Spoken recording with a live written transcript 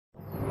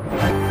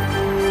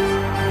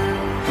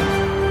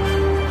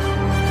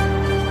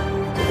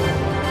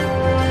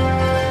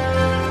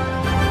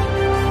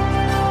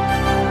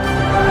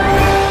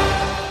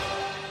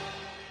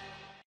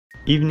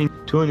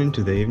Tune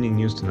into the evening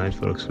news tonight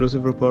for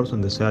exclusive reports on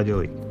the Saudi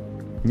League,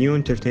 new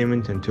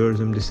entertainment and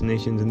tourism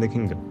destinations in the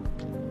kingdom.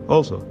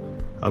 Also,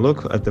 a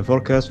look at the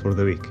forecast for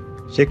the week.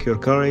 Check your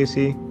car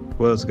AC,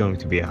 well, it's going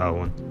to be a hot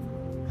one.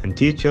 And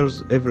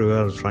teachers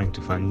everywhere are trying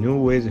to find new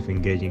ways of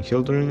engaging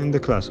children in the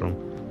classroom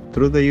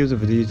through the use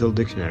of a digital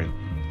dictionary.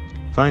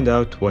 Find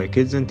out why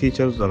kids and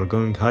teachers are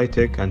going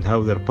high-tech and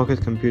how their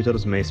pocket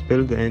computers may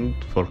spell the end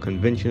for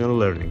conventional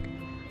learning.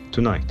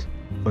 Tonight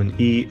on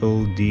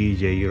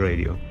ELDJ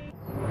Radio.